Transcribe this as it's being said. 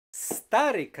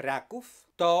Stary Kraków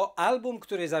to album,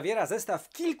 który zawiera zestaw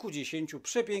kilkudziesięciu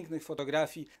przepięknych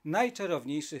fotografii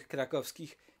najczarowniejszych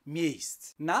krakowskich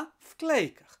miejsc na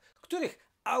wklejkach, których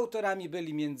autorami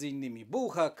byli m.in.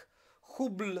 Bułhak,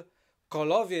 Hubl,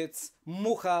 Kolowiec,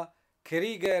 Mucha,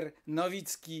 Kryger,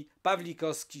 Nowicki,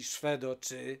 Pawlikowski, Szwedo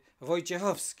czy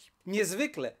Wojciechowski.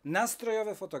 Niezwykle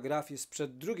nastrojowe fotografie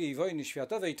sprzed II wojny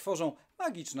światowej tworzą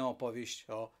magiczną opowieść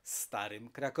o Starym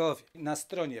Krakowie. Na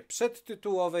stronie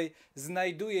przedtytułowej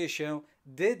znajduje się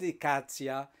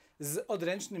dedykacja z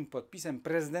odręcznym podpisem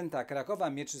prezydenta Krakowa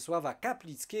Mieczysława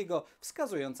Kaplickiego,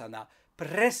 wskazująca na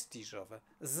prestiżowe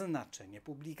znaczenie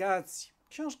publikacji.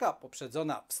 Książka,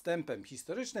 poprzedzona wstępem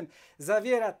historycznym,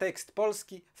 zawiera tekst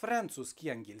polski, francuski,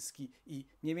 angielski i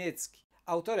niemiecki.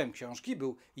 Autorem książki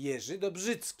był Jerzy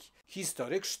Dobrzycki,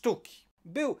 historyk sztuki.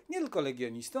 Był nie tylko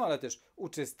legionistą, ale też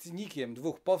uczestnikiem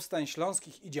dwóch powstań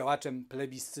śląskich i działaczem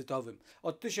plebiscytowym.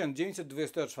 Od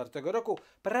 1924 roku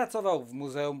pracował w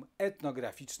Muzeum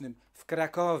Etnograficznym w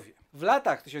Krakowie. W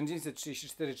latach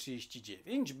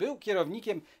 1934-39 był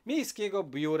kierownikiem Miejskiego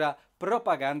Biura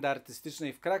Propagandy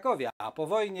Artystycznej w Krakowie, a po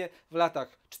wojnie w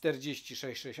latach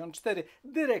 46-64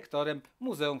 dyrektorem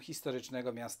Muzeum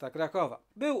Historycznego Miasta Krakowa.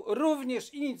 Był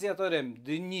również inicjatorem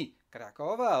Dni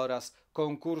Krakowa oraz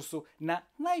konkursu na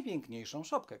najpiękniejszą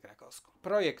szopkę krakowską.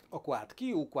 Projekt okładki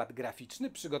i układ graficzny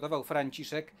przygotował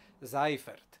Franciszek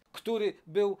Seifert, który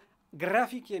był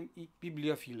grafikiem i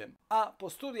bibliofilem, a po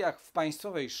studiach w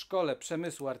Państwowej Szkole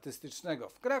Przemysłu Artystycznego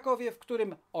w Krakowie, w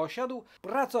którym osiadł,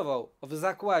 pracował w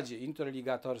zakładzie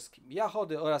interligatorskim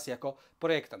Jachody oraz jako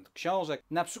projektant książek.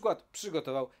 Na przykład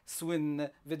przygotował słynne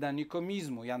wydanie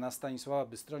komizmu Jana Stanisława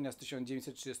Bystronia z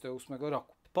 1938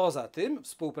 roku. Poza tym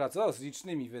współpracował z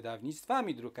licznymi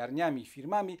wydawnictwami, drukarniami i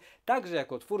firmami, także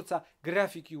jako twórca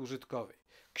grafiki użytkowej.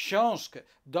 Książkę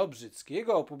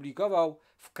Dobrzyckiego opublikował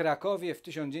w Krakowie w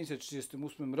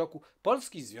 1938 roku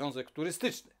Polski Związek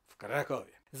Turystyczny w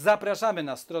Krakowie. Zapraszamy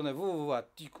na stronę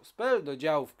www.atticus.pl do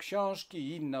działów książki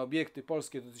i inne obiekty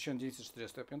polskie do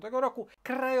 1945 roku,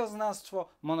 krajoznawstwo,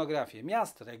 monografie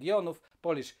miast, regionów,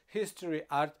 Polish History,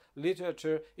 Art,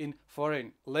 Literature in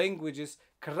Foreign Languages,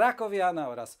 krakowiana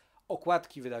oraz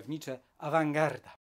okładki wydawnicze Awangarda.